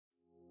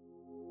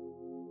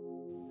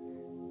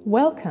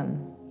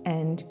Welcome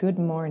and good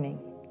morning.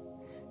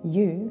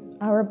 You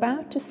are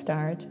about to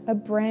start a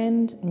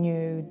brand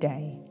new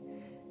day,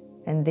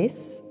 and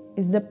this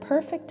is the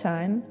perfect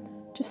time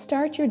to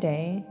start your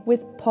day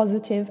with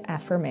positive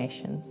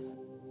affirmations.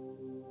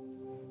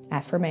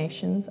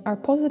 Affirmations are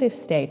positive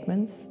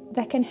statements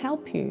that can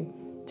help you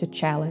to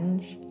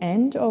challenge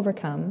and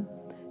overcome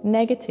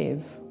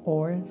negative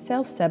or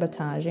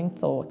self-sabotaging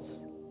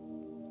thoughts.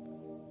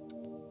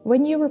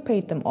 When you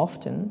repeat them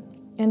often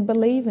and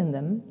believe in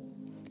them,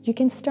 you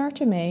can start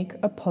to make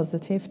a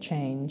positive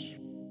change.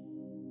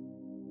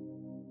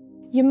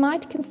 You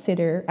might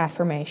consider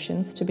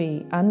affirmations to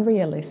be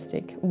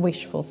unrealistic,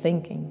 wishful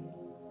thinking,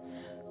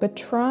 but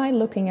try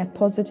looking at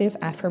positive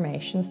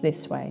affirmations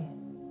this way.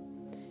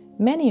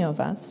 Many of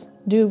us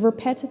do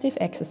repetitive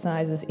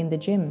exercises in the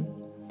gym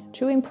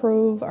to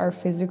improve our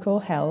physical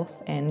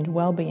health and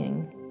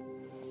well-being,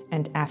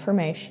 and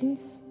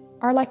affirmations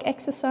are like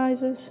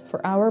exercises for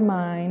our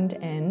mind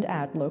and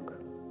outlook.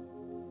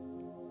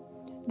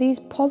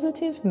 These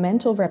positive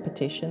mental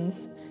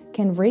repetitions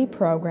can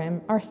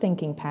reprogram our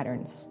thinking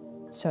patterns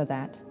so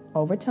that,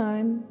 over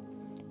time,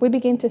 we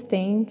begin to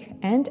think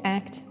and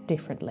act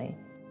differently.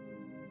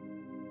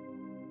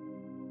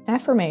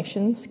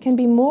 Affirmations can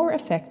be more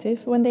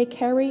effective when they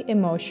carry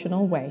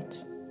emotional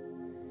weight.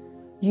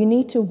 You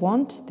need to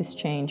want this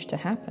change to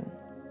happen.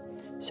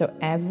 So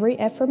every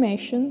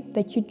affirmation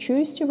that you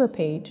choose to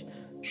repeat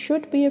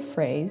should be a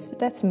phrase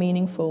that's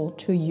meaningful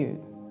to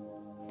you.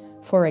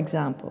 For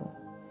example,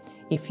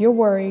 if you're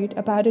worried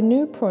about a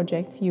new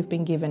project you've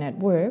been given at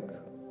work,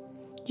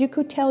 you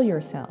could tell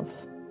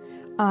yourself,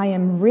 "I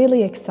am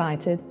really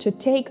excited to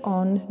take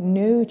on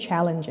new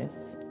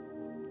challenges."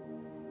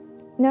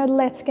 Now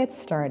let's get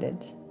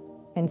started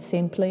and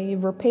simply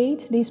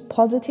repeat these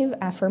positive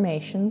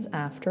affirmations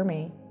after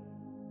me.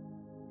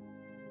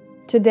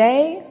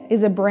 Today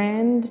is a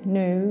brand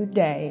new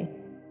day.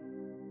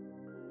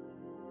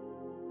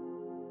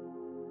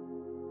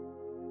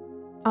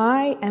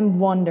 I am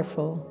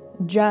wonderful,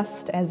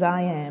 just as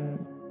I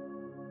am.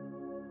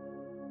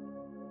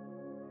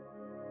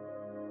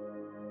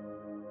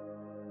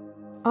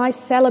 I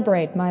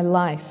celebrate my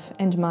life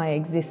and my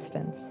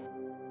existence.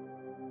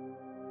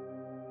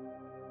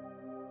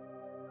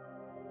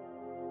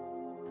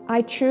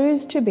 I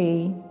choose to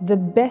be the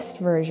best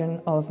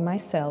version of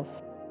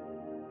myself.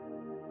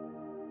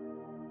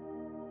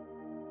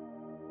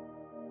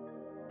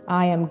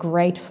 I am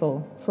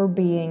grateful for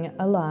being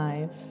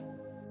alive.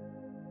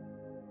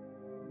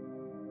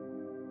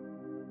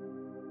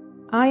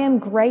 I am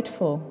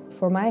grateful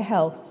for my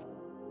health.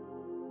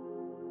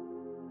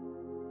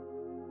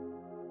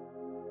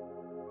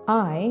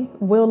 I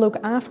will look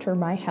after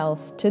my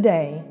health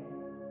today.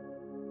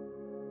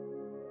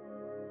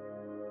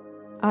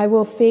 I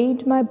will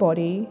feed my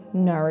body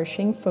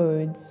nourishing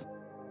foods.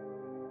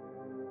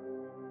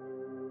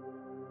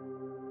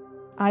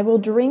 I will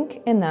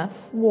drink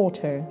enough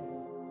water.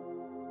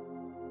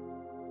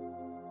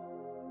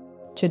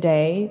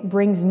 Today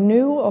brings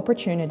new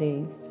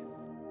opportunities.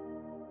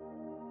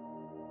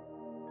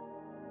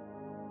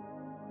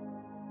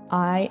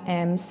 I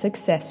am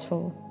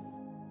successful.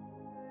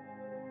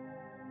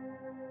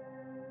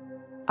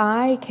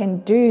 I can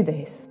do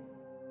this.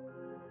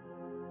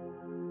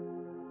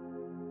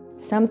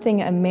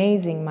 Something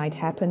amazing might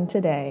happen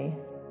today.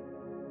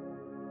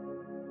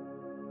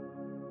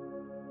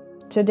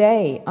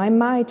 Today, I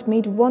might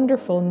meet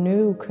wonderful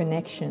new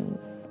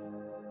connections.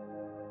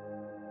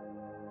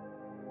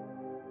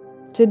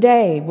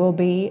 Today will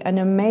be an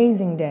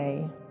amazing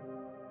day.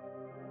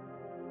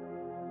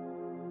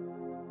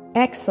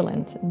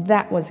 Excellent,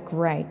 that was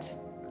great.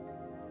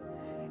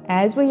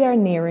 As we are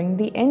nearing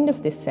the end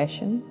of this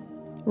session,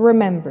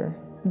 remember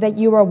that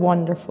you are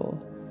wonderful,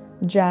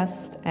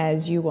 just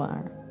as you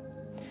are.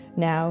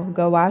 Now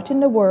go out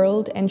in the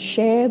world and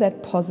share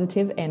that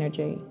positive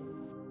energy.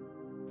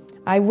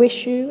 I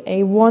wish you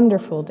a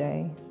wonderful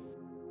day.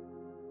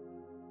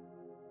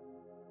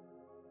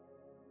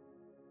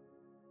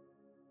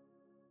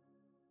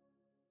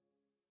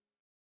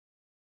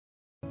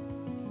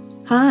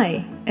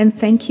 Hi, and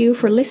thank you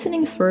for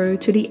listening through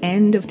to the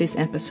end of this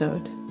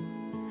episode.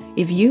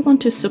 If you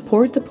want to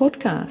support the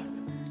podcast,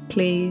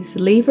 please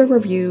leave a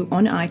review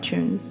on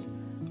iTunes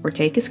or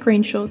take a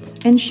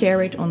screenshot and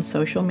share it on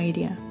social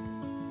media.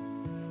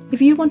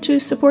 If you want to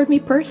support me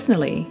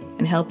personally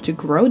and help to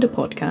grow the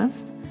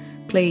podcast,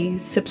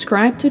 please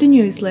subscribe to the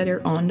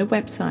newsletter on the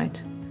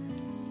website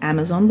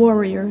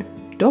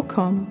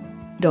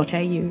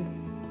amazonwarrior.com.au.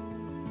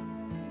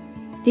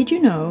 Did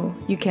you know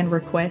you can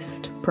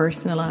request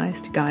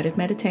personalized guided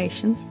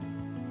meditations?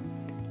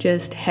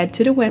 Just head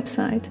to the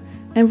website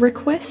and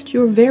request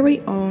your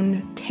very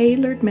own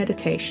tailored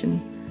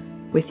meditation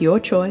with your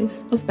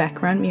choice of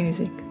background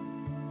music.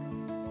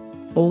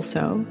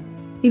 Also,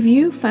 if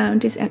you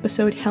found this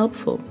episode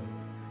helpful,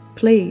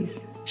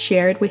 please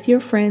share it with your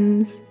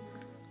friends,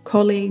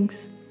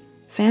 colleagues,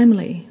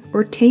 family,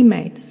 or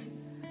teammates,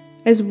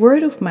 as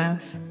word of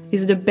mouth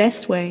is the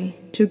best way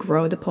to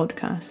grow the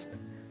podcast.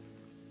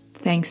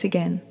 Thanks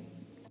again.